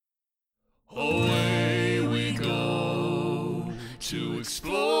Away we go to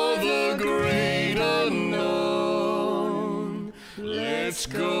explore the great unknown. Let's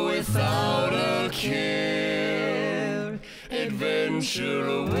go without a care. Adventure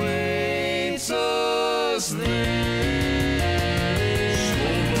awaits us there.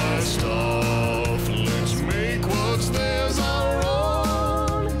 So blast off, let's make what's theirs our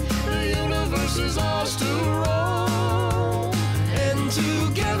own. The universe is ours to roam, and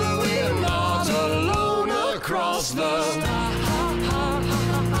together we're not alone across the stars.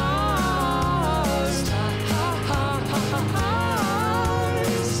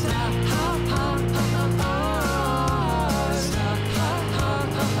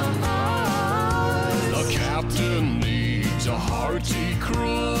 The captain needs a hearty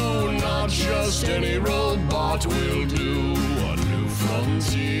crew, not just any robot will do. A new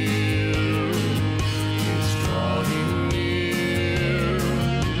frontier is drawing near.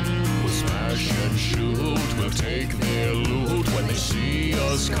 We'll smash and shoot, we'll take their loot. When they see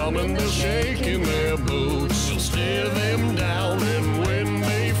us coming, they'll shake in their boots. We'll stare them down, and when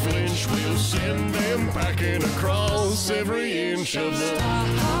they flinch, we'll send them packing across every inch of the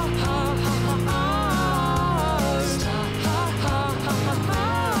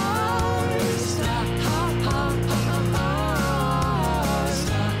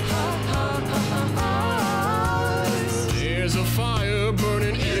There's a fire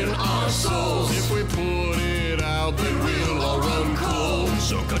burning in our souls. If we put it out, then we'll all run cold.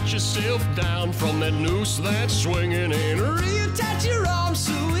 So cut yourself down from that noose that's swinging, and reattach your arms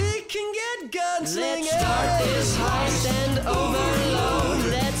so we can get gunslinging. Let's start this heist and overload.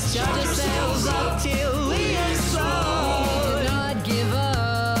 Let's charge ourselves up till we explode. Do not give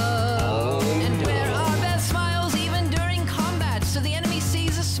up and wear our best smiles even during combat, so the enemy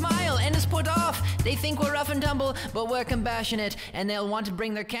sees a smile and is put off. They think we're rough and tumble, but we're compassionate, and they'll want to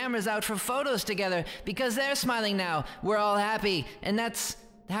bring their cameras out for photos together because they're smiling now. We're all happy, and that's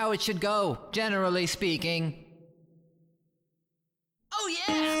how it should go, generally speaking. Oh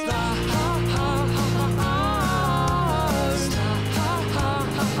yeah!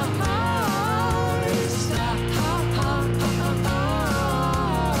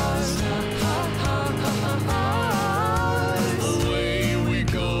 Away we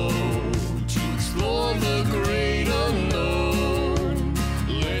go to explore the great unknown.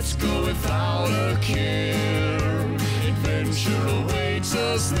 Let's go without a care. Adventure awaits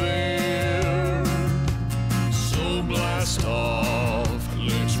us there. So blast off,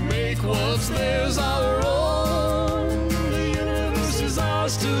 let's make what's theirs our own. The universe is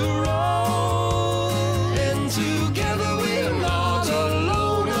ours to roam, and together we're not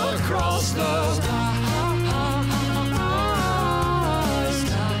alone across the stars.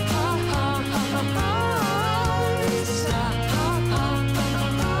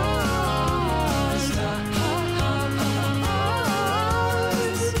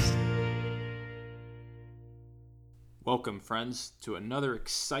 Welcome, friends, to another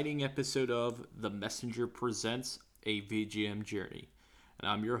exciting episode of The Messenger Presents a VGM Journey. And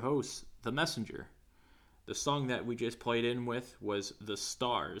I'm your host, The Messenger. The song that we just played in with was The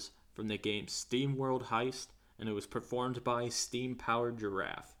Stars from the game Steamworld Heist, and it was performed by Steam-powered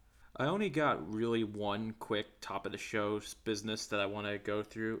Giraffe. I only got really one quick top of the show business that I want to go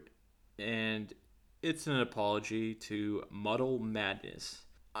through, and it's an apology to Muddle Madness.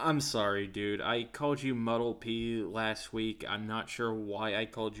 I'm sorry, dude. I called you Muddle P last week. I'm not sure why I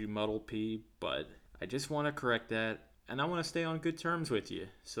called you Muddle P, but I just want to correct that, and I want to stay on good terms with you.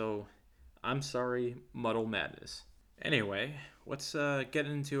 So, I'm sorry, Muddle Madness. Anyway, let's get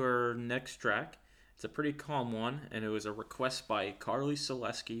into our next track. It's a pretty calm one, and it was a request by Carly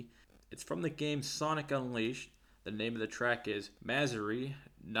Selesky. It's from the game Sonic Unleashed. The name of the track is Mazuri,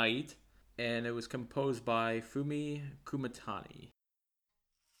 Night, and it was composed by Fumie Kumatani.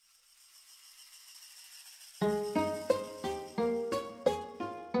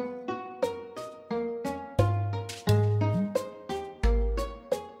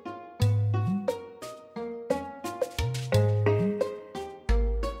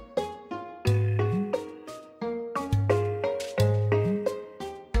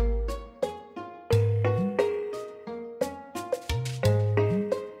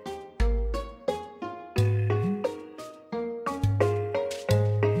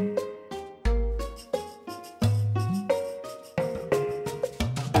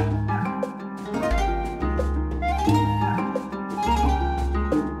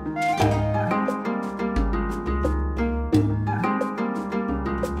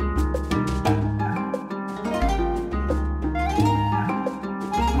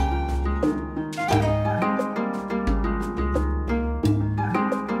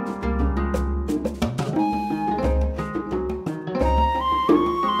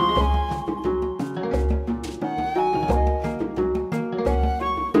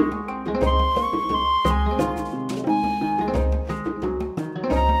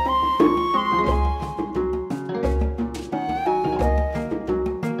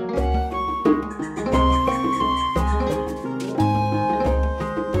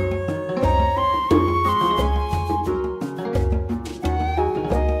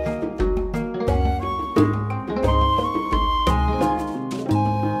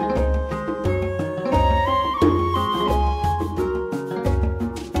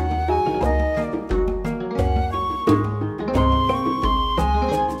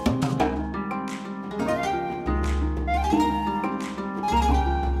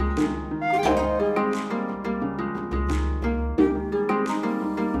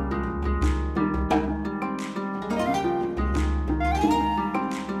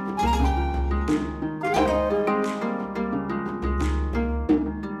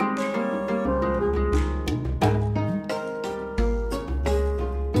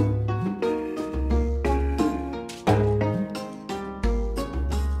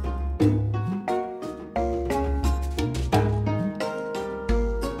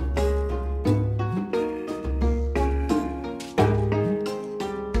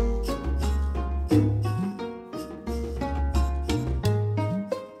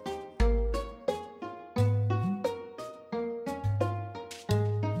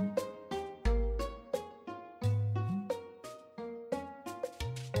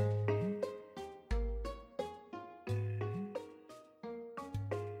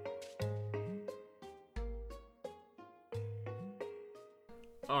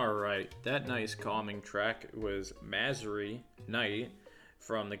 Alright, that nice calming track was Mazuri Night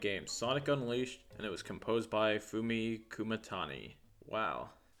from the game Sonic Unleashed, and it was composed by Fumie Kumatani.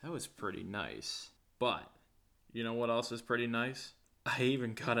 Wow, that was pretty nice. But, you know what else is pretty nice? I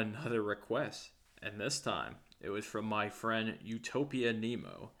even got another request, and this time it was from my friend Utopia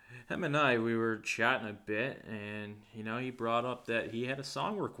Nemo. Him and we were chatting a bit, and he brought up that he had a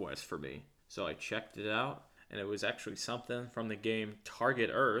song request for me. So I checked it out, and it was actually something from the game Target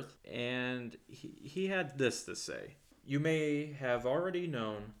Earth, and he had this to say. You may have already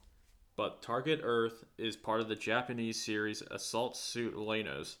known, but Target Earth is part of the Japanese series Assault Suit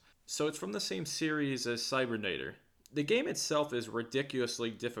Lenos, so it's from the same series as Cybernator. The game itself is ridiculously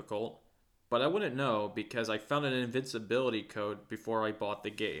difficult, but I wouldn't know because I found an invincibility code before I bought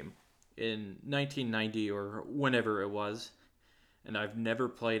the game in 1990 or whenever it was, and I've never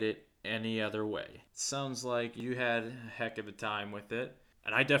played it any other way. Sounds like you had a heck of a time with it,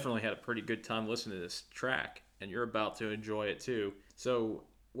 and I definitely had a pretty good time listening to this track, and you're about to enjoy it too. So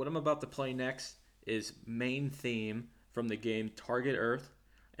what I'm about to play next is Main Theme from the game Target Earth,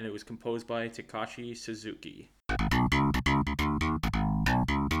 and it was composed by Takahi Suzuki.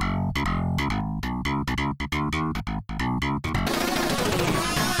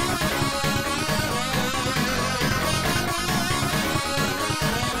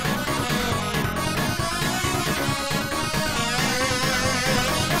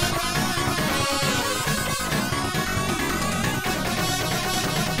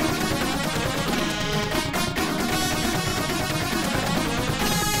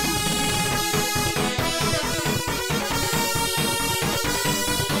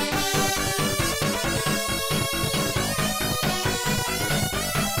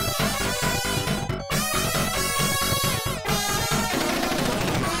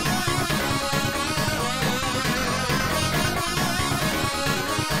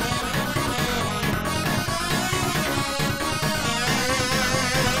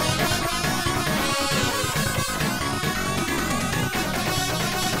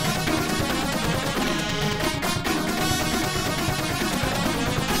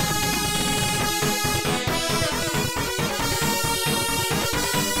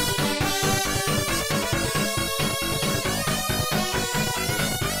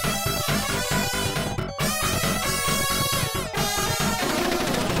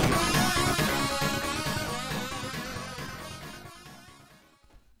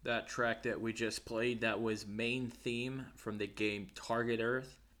 That track that we just played, that was Main Theme from the game Target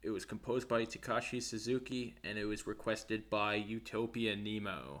Earth. It was composed by Takashi Suzuki, and it was requested by Utopia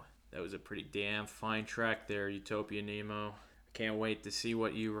Nemo. That was a pretty damn fine track there, Utopia Nemo. Can't wait to see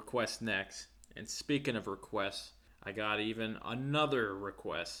what you request next. And speaking of requests, I got even another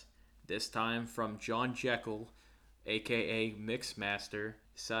request. This time from John Jekyll, aka Mixmaster.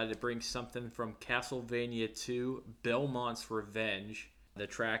 Decided to bring something from Castlevania 2, Belmont's Revenge. The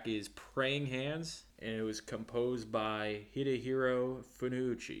track is Praying Hands, and it was composed by Hidehiro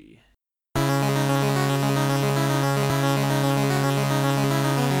Funauchi.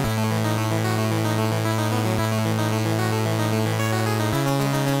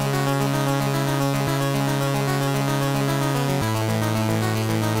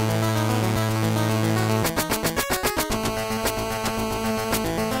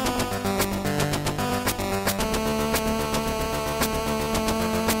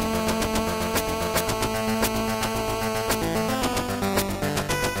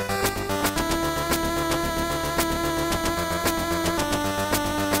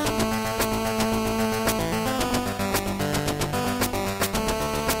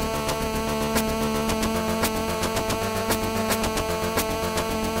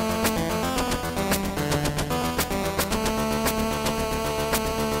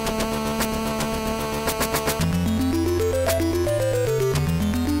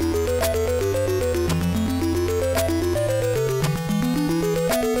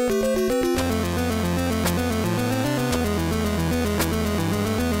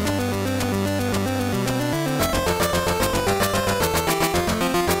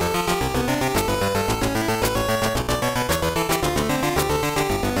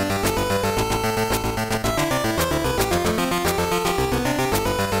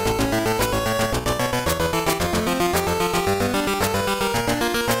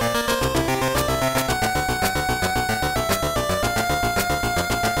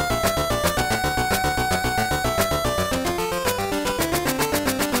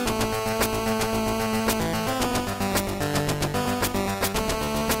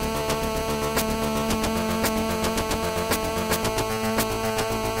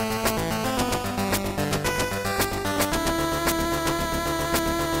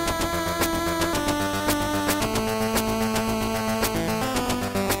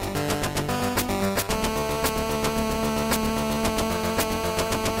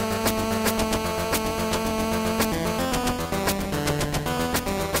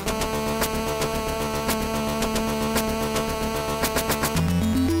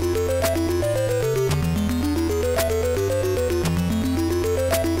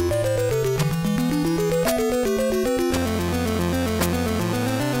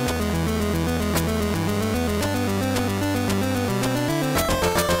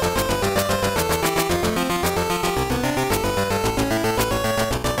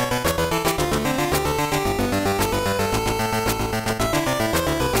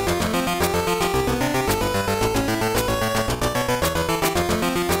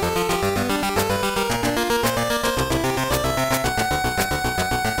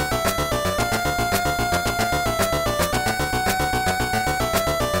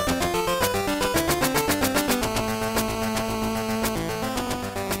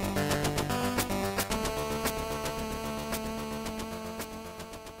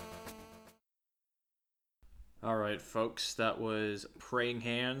 Alright, folks, that was Praying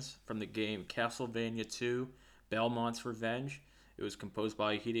Hands from the game Castlevania 2 Belmont's Revenge. It was composed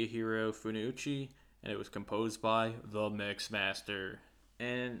by Hidehiro Funauchi, and it was composed by the Mixmaster.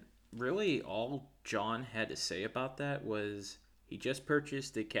 And really, all John had to say about that was he just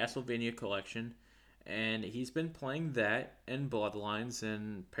purchased the Castlevania collection, and he's been playing that and Bloodlines,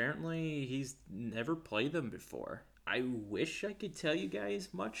 and apparently he's never played them before. I wish I could tell you guys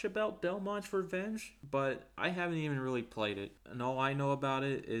much about Belmont's Revenge, but I haven't even really played it. And all I know about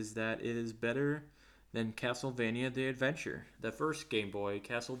it is that it is better than Castlevania The Adventure, the first Game Boy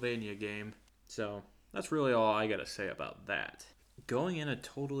Castlevania game. So that's really all I gotta say about that. Going in a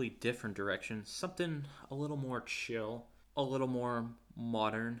totally different direction, something a little more chill, a little more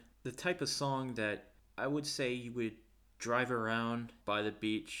modern. The type of song that I would say you would drive around by the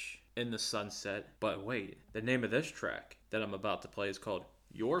beach in the sunset. But wait, the name of this track that I'm about to play is called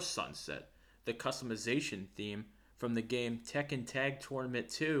Your Sunset, the customization theme from the game Tekken Tag Tournament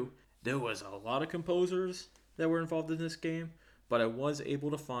 2. There was a lot of composers that were involved in this game, but I was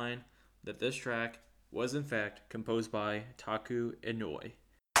able to find that this track was in fact composed by Taku Inoue.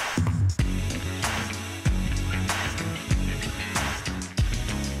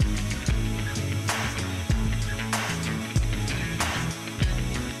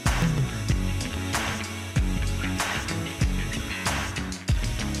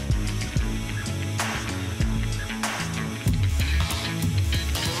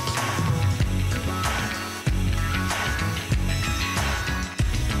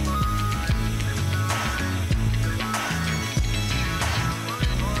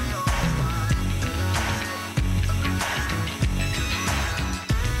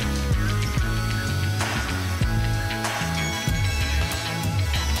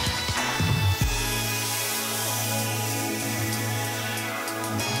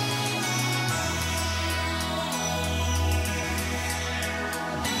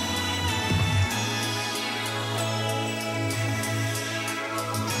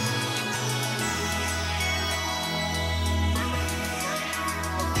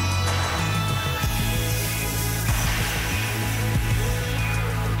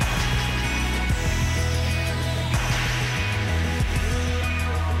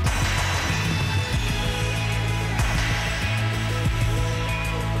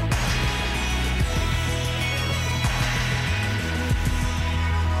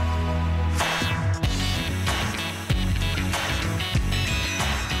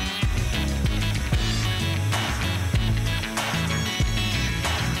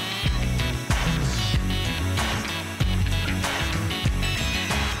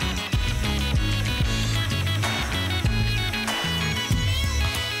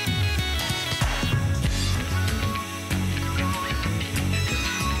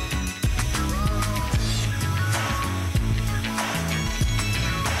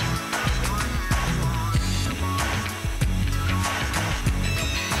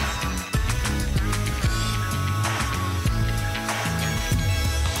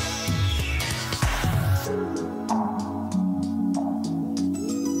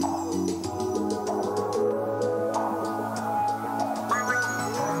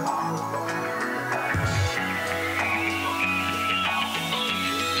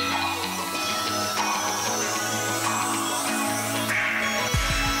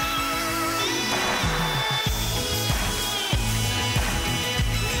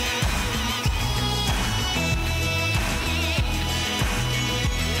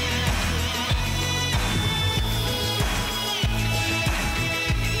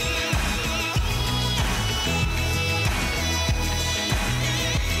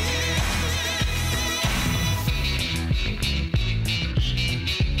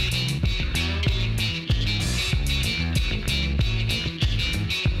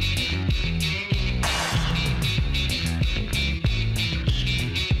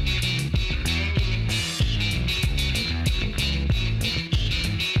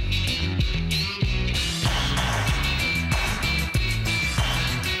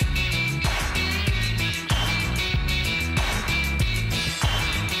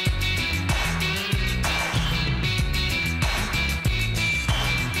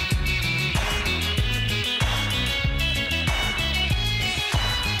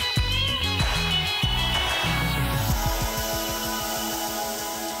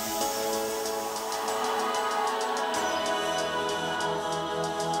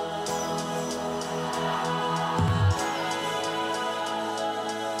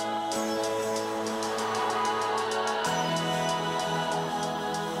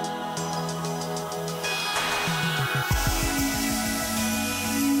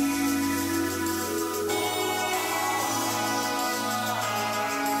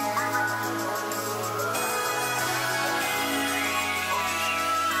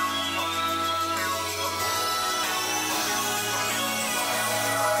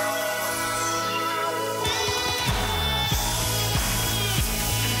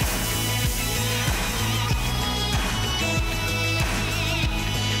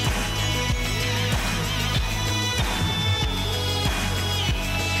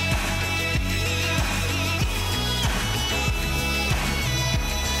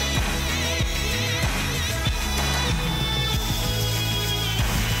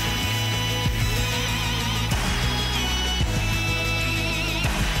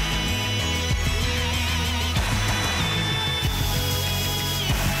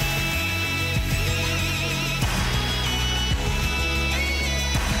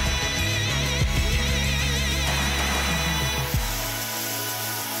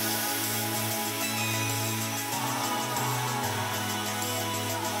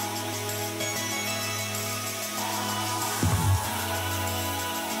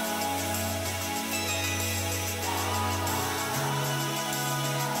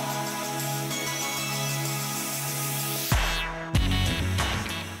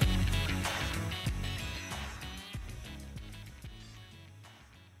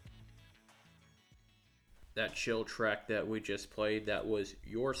 That chill track that we just played, that was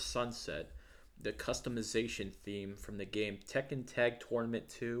Your Sunset, the customization theme from the game Tekken Tag Tournament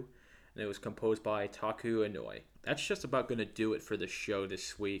 2, and it was composed by Taku Inoue. That's just about going to do it for the show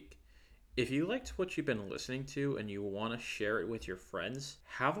this week. If you liked what you've been listening to and you want to share it with your friends,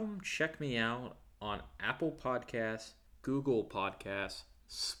 have them check me out on Apple Podcasts, Google Podcasts,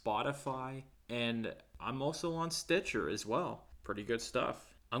 Spotify, and I'm also on Stitcher as well. Pretty good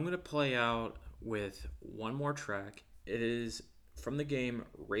stuff. I'm going to play out with one more track. It is from the game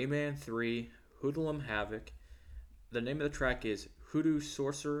Rayman 3 Hoodlum Havoc. The name of the track is Hoodoo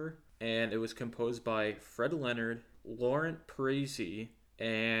Sorcerer, and it was composed by Fred Leonard, Laurent Parisi,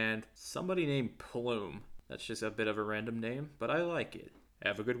 and somebody named Plume. That's just a bit of a random name, but I like it.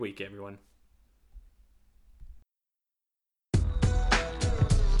 Have a good week, everyone.